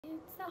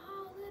It's the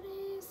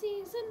holiday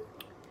season.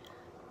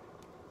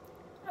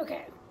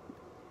 Okay.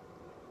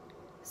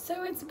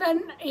 So it's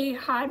been a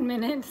hot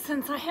minute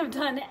since I have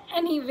done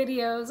any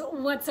videos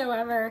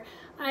whatsoever.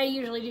 I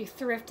usually do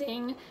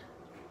thrifting,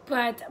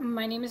 but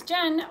my name is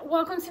Jen.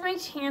 Welcome to my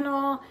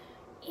channel.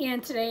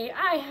 And today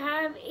I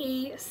have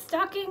a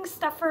stocking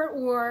stuffer,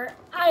 or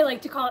I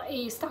like to call it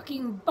a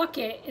stocking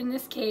bucket in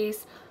this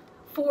case,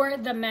 for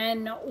the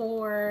men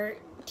or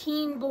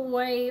teen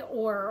boy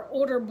or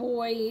older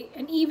boy,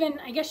 and even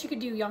I guess you could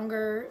do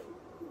younger,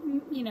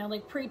 you know,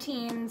 like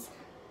preteens.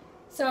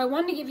 So I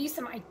wanted to give you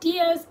some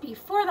ideas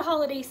before the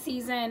holiday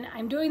season.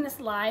 I'm doing this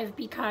live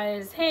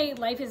because, hey,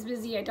 life is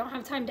busy. I don't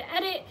have time to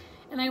edit,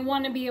 and I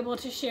want to be able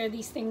to share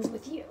these things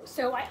with you.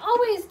 So I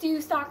always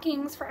do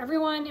stockings for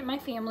everyone in my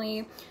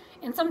family,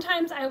 and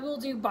sometimes I will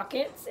do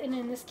buckets. And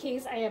in this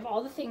case, I have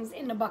all the things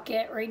in a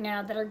bucket right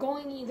now that are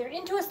going either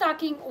into a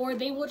stocking or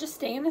they will just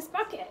stay in this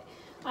bucket.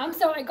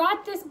 So I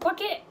got this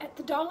bucket at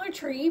the Dollar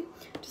Tree,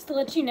 just to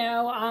let you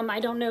know.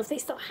 I don't know if they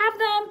still have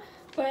them,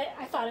 but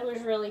I thought it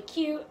was really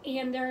cute.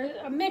 And there's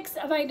a mix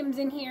of items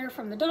in here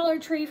from the Dollar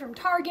Tree, from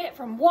Target,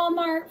 from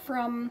Walmart,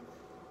 from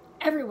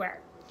everywhere.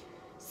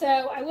 So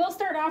I will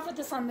start off with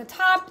this on the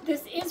top.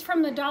 This is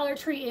from the Dollar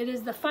Tree. It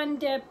is the Fun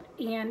Dip,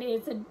 and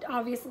it's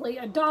obviously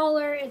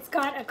 $1. It's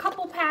got a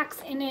couple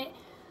packs in it.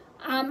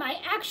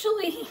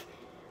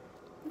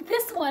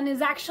 This one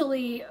is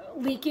actually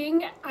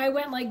leaking. I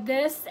went like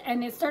this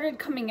and it started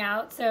coming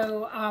out,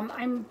 so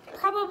I'm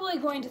probably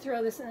going to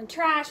throw this in the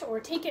trash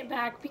or take it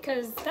back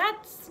because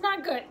that's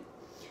not good.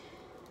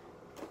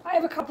 I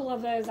have a couple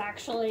of those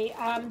actually.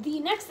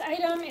 The next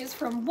item is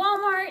from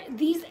Walmart.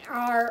 These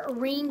are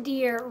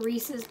reindeer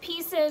Reese's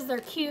Pieces. They're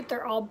cute.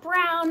 They're all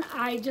brown.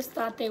 I just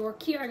thought they were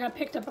cute. I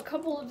picked up a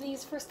couple of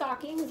these for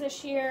stockings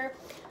this year.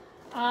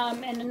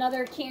 And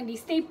another candy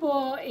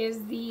staple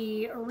is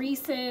the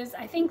Reese's.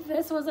 I think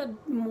this was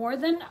more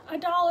than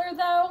 $1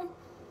 though.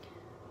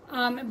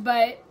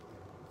 But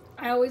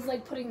I always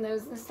like putting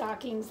those in the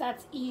stockings.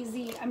 That's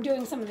easy. I'm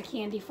doing some of the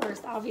candy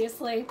first,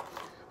 obviously.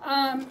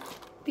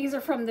 These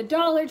are from the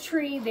Dollar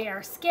Tree. They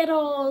are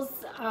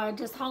Skittles,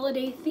 just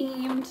holiday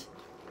themed.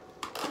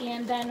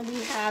 And then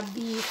we have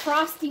the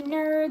Frosty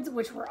Nerds,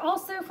 which were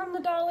also from the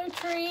Dollar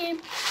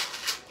Tree.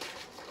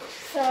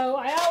 So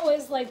I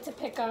always like to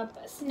pick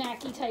up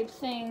snacky type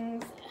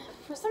things.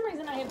 For some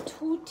reason I have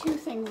two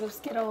things of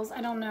Skittles.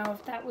 I don't know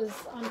if that was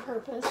on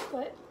purpose,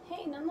 but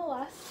hey,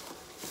 nonetheless.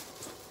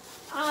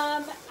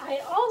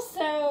 I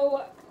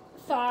also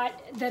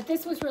thought that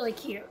this was really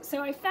cute.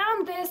 So I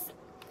found this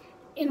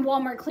in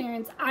Walmart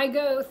clearance. I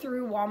go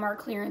through Walmart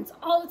clearance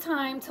all the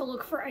time to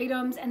look for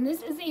items, and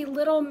this is a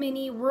little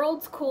mini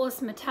World's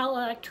Coolest Mattel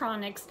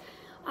Electronics.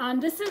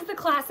 This is the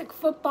classic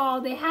football.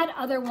 They had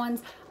other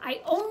ones. I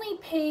only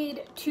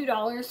paid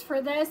 $2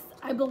 for this.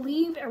 I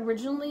believe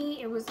originally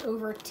it was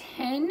over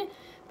 10,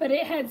 but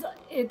it's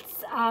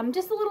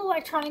just a little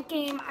electronic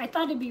game. I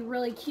thought it'd be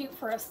really cute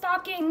for a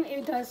stocking.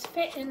 It does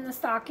fit in the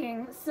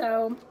stocking,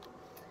 so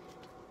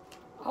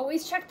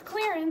always check the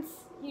clearance.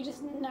 You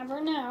just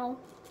never know.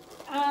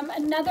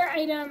 Another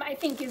item I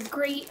think is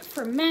great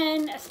for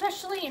men,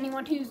 especially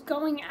anyone who's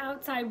going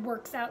outside,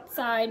 works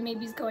outside,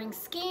 maybe is going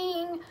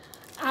skiing.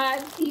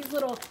 These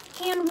little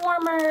hand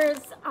warmers,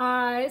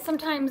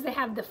 sometimes they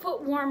have the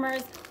foot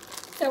warmers.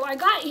 So I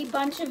got a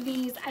bunch of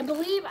these. I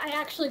believe I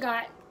actually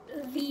got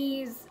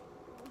these,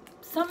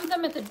 some of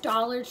them at the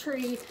Dollar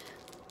Tree,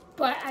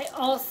 but I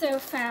also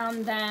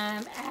found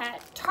them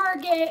at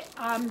Target.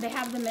 They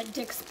have them at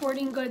Dick's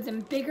Sporting Goods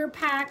in bigger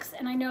packs,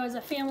 and I know as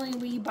a family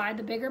we buy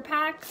the bigger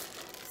packs.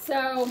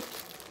 So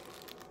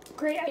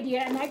great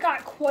idea, and I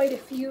got quite a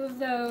few of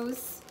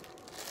those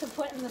to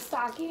put in the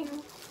stocking.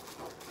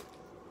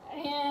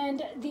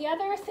 And the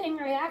other thing,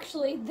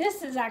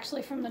 this is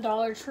actually from the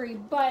Dollar Tree,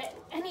 but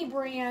any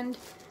brand.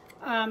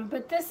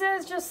 But this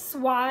is just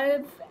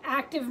Suave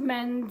Active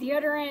Men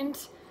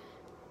deodorant.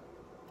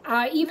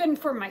 Even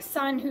for my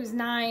son who's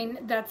 9,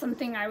 that's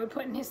something I would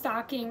put in his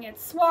stocking.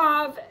 It's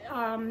Suave.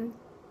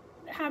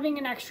 Having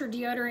an extra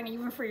deodorant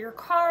even for your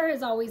car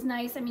is always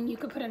nice. I mean, you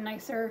could put a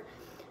nicer,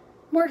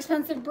 more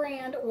expensive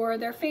brand or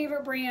their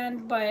favorite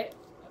brand, but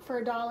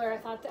for $1, I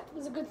thought that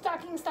was a good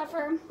stocking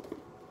stuffer.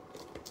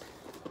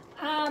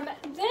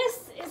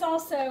 This is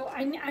also,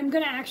 I'm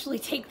going to actually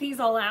take these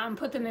all out and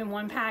put them in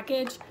one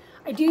package.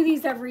 I do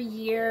these every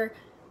year.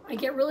 I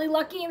get really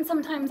lucky and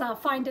sometimes I'll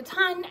find a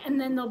ton and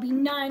then there'll be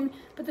none.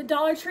 But the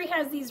Dollar Tree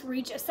has these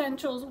Reach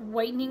Essentials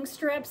whitening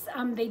strips.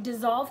 They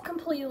dissolve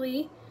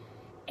completely,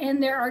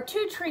 and there are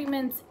 2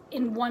 treatments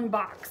in one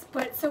box.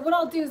 But so what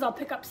I'll do is I'll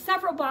pick up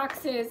several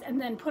boxes and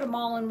then put them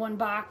all in one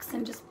box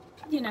and just,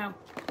 you know,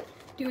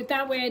 do it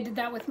that way. I did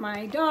that with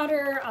my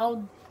daughter.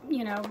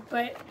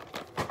 But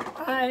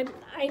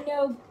I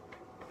know,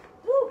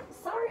 ooh,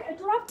 sorry, I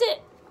dropped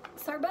it.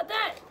 Sorry about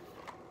that.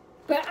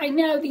 But I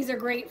know these are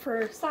great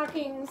for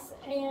stockings,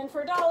 and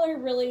for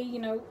 $1, really, you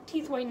know,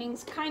 teeth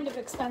whitening's kind of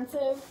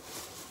expensive.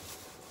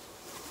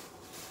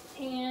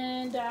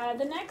 And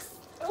the next,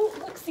 oh,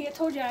 look, see, I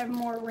told you I have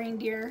more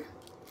reindeer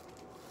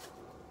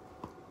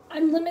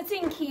I'm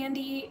limiting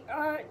candy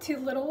to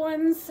little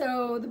ones,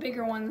 so the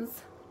bigger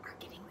ones are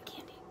getting the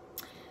candy.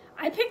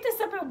 I picked this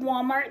up at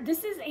Walmart.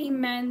 This is a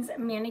men's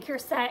manicure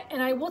set,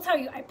 and I will tell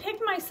you, I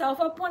picked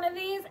myself up one of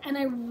these, and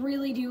I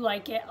really do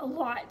like it a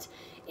lot.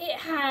 It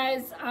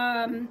has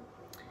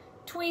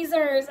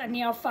tweezers, a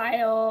nail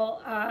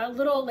file, a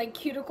little like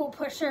cuticle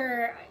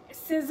pusher,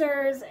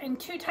 scissors, and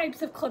 2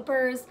 types of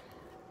clippers.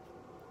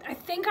 I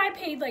think I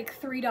paid like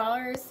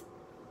 $3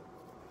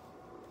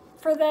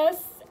 for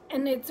this,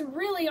 and it's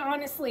really,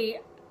 honestly,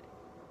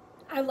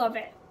 I love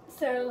it.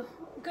 So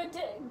good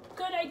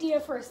idea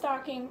for a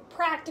stocking,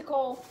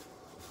 practical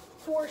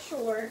for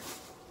sure.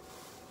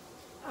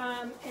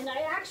 And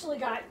I actually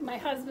got my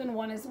husband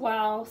one as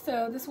well.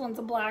 So this one's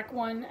a black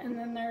one, and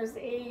then there's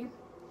a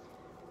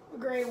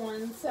gray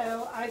one.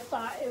 So I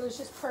thought it was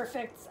just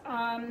perfect.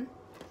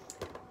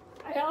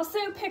 I also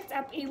picked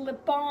up a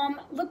lip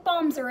balm. Lip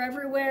balms are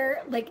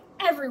everywhere, like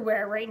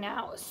everywhere right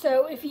now.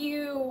 So if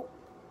you,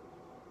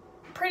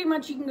 pretty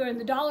much you can go to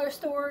the dollar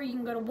store, you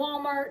can go to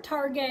Walmart,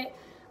 Target.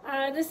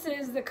 This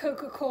is the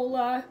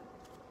Coca-Cola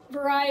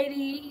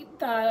variety.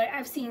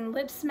 I've seen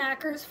lip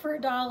smackers for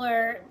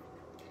 $1,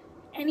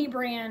 any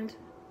brand,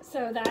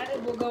 so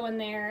that will go in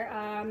there.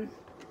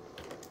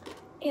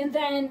 And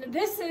then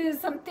this is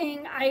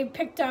something I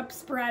picked up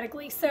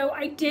sporadically. So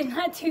I did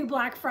not do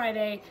Black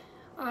Friday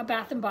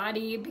Bath &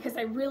 Body because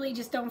I really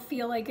just don't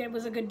feel like it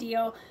was a good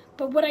deal.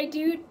 But what I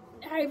do,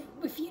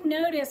 if you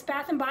notice,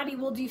 Bath & Body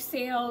will do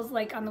sales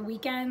like on the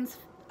weekends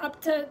up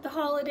to the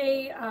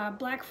holiday,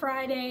 Black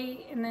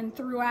Friday, and then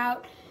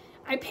throughout.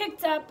 I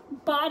picked up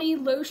body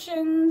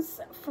lotions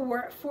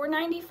for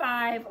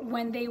 $4.95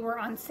 when they were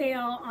on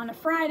sale on a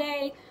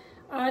Friday.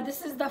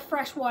 This is the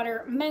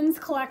Freshwater Men's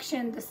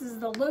Collection. This is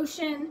the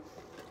lotion.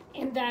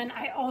 And then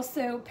I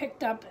also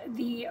picked up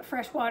the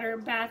Freshwater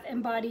Bath &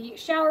 Body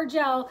Shower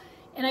Gel.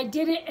 And I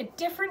did it at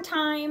different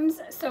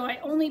times, so I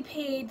only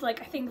paid, like,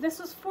 I think this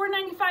was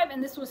 $4.95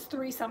 and this was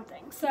 $3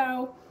 something.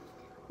 So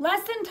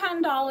less than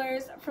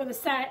 $10 for the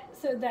set,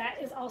 so that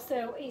is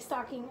also a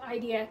stocking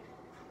idea.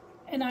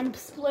 And I'm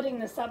splitting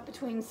this up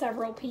between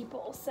several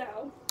people.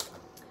 So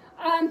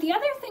the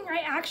other thing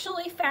I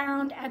actually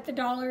found at the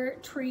Dollar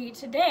Tree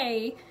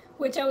today,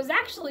 which I was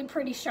actually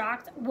pretty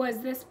shocked, was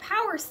this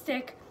Power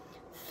Stick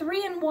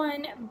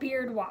 3-in-1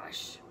 beard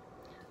wash.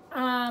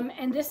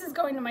 And this is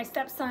going to my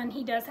stepson.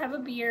 He does have a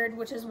beard,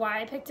 which is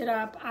why I picked it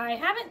up. I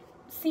haven't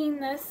seen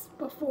this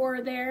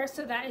before there,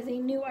 so that is a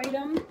new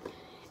item.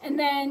 And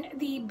then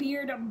the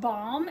Beard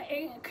Balm.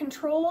 It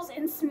controls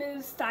and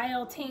smooths,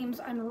 style, tames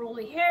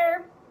unruly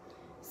hair.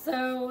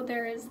 So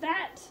there is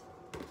that.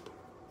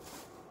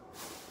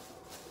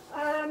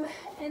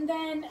 And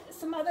then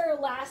some other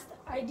last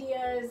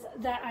ideas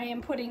that I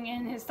am putting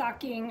in his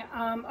stocking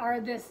are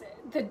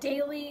the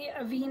Daily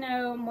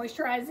Aveeno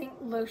Moisturizing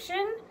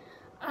Lotion.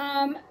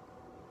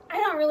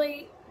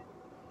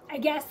 I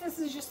guess this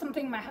is just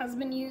something my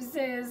husband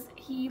uses.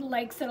 He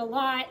likes it a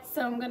lot,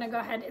 so I'm gonna go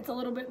ahead. It's a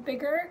little bit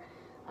bigger.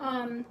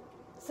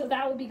 So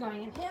that will be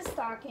going in his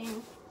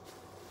stocking,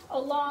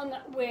 along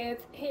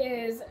with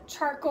his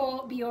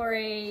Charcoal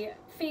Biore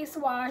face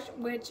wash,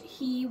 which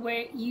he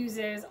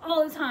uses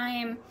all the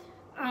time.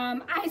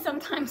 I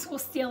sometimes will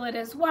steal it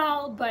as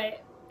well,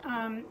 but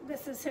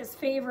this is his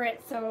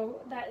favorite,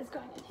 so that is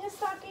going in his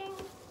stocking.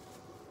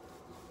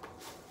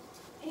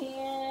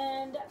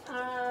 And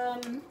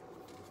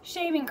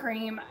shaving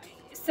cream.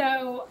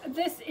 So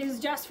this is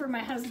just for my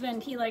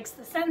husband. He likes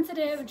the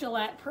sensitive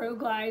Gillette Pro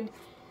Glide.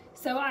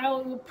 So I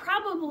will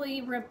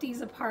probably rip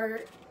these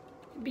apart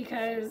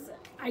because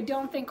I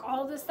don't think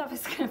all this stuff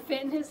is going to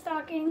fit in his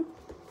stocking,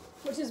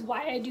 which is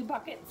why I do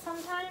buckets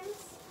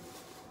sometimes.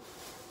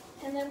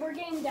 And then we're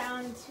getting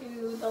down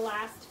to the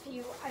last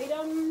few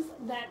items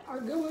that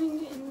are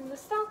going in the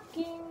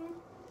stocking.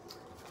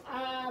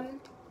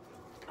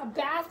 A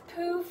bath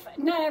poof.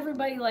 Not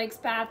everybody likes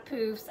bath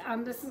poofs.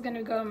 This is going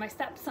to go in my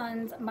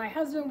stepson's. My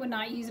husband would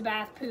not use a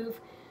bath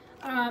poof.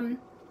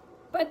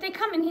 But they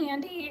come in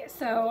handy,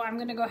 so I'm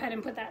going to go ahead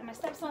and put that in my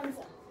stepson's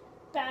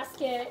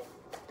basket.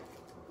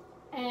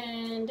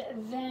 And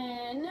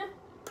then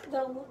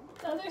the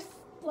other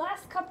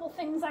last couple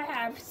things I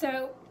have.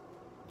 So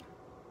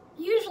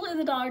usually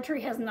the Dollar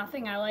Tree has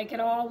nothing I like at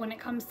all when it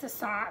comes to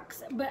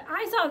socks, but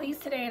I saw these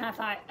today and I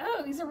thought,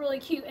 oh, these are really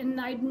cute. And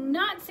I'd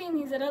not seen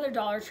these at other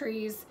Dollar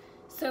Trees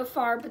so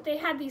far, but they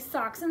had these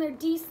socks and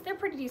they're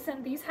pretty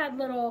decent. These had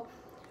little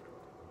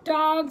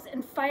dogs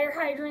and fire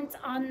hydrants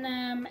on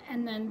them,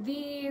 and then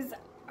these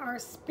are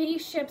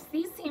spaceships.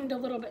 These seemed a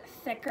little bit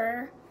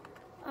thicker.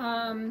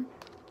 And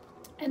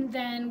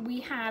then we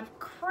have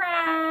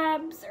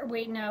crabs, or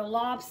wait, no,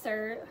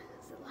 lobster.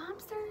 Is it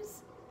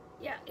lobsters?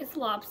 Yeah, it's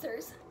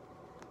lobsters.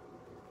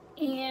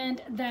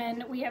 And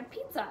then we have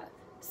pizza.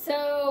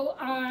 So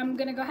I'm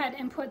gonna go ahead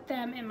and put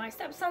them in my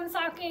stepson's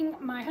stocking.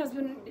 My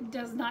husband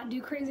does not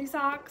do crazy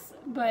socks,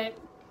 but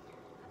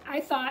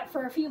I thought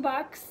for a few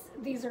bucks,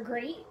 these are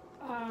great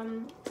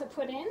to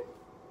put in.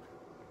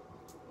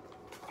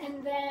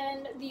 And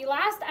then the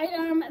last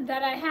item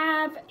that I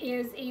have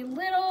is a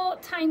little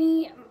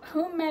tiny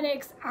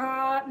Homemedics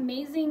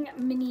Amazing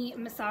Mini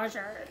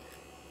Massager.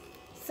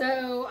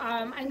 So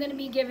I'm going to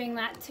be giving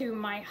that to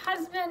my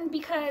husband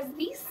because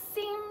these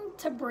seem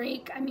to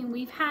break. I mean,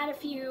 we've had a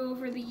few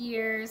over the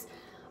years.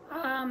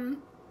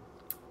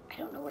 I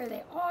don't know where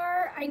they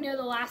are. I know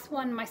the last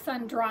one my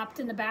son dropped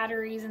and the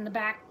batteries in the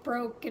back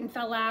broke and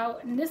fell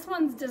out. And this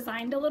one's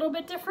designed a little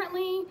bit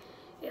differently.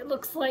 It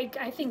looks like,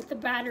 I think the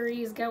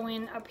batteries go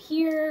in up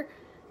here.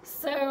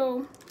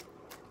 So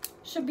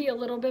should be a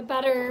little bit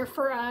better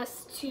for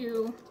us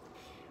to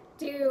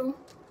do.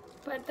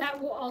 But that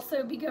will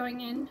also be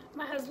going in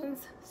my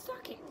husband's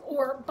stocking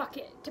or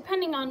bucket,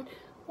 depending on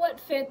what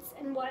fits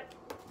and what,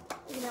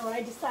 what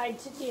I decide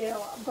to do.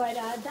 But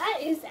that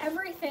is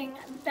everything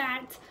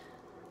that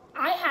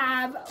I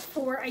have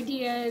for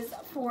ideas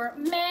for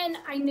men.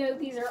 I know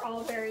these are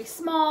all very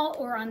small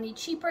or on the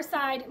cheaper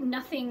side.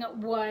 Nothing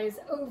was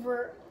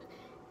over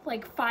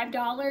like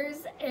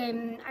 $5,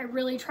 and I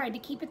really tried to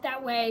keep it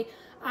that way.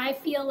 I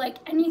feel like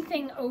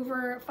anything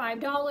over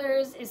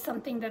 $5 is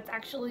something that's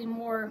actually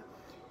more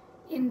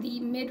in the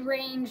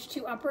mid-range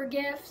to upper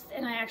gifts,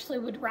 and I actually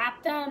would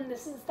wrap them.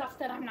 This is stuff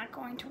that I'm not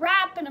going to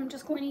wrap, and I'm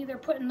just going to either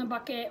put in the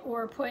bucket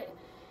or put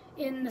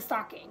in the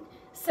stocking.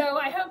 So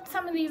I hope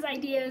some of these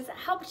ideas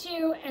helped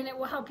you, and it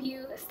will help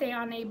you stay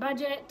on a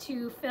budget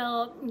to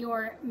fill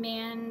your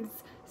man's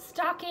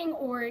stocking,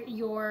 or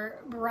your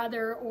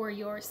brother or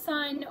your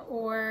son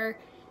or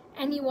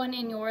anyone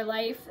in your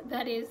life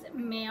that is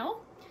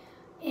male.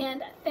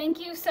 And thank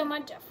you so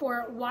much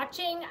for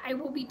watching. I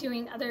will be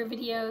doing other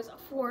videos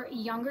for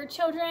younger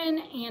children,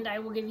 and I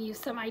will give you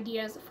some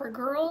ideas for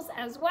girls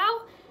as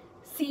well.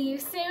 See you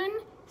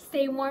soon.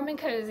 Stay warm and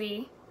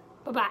cozy.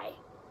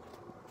 Bye-bye.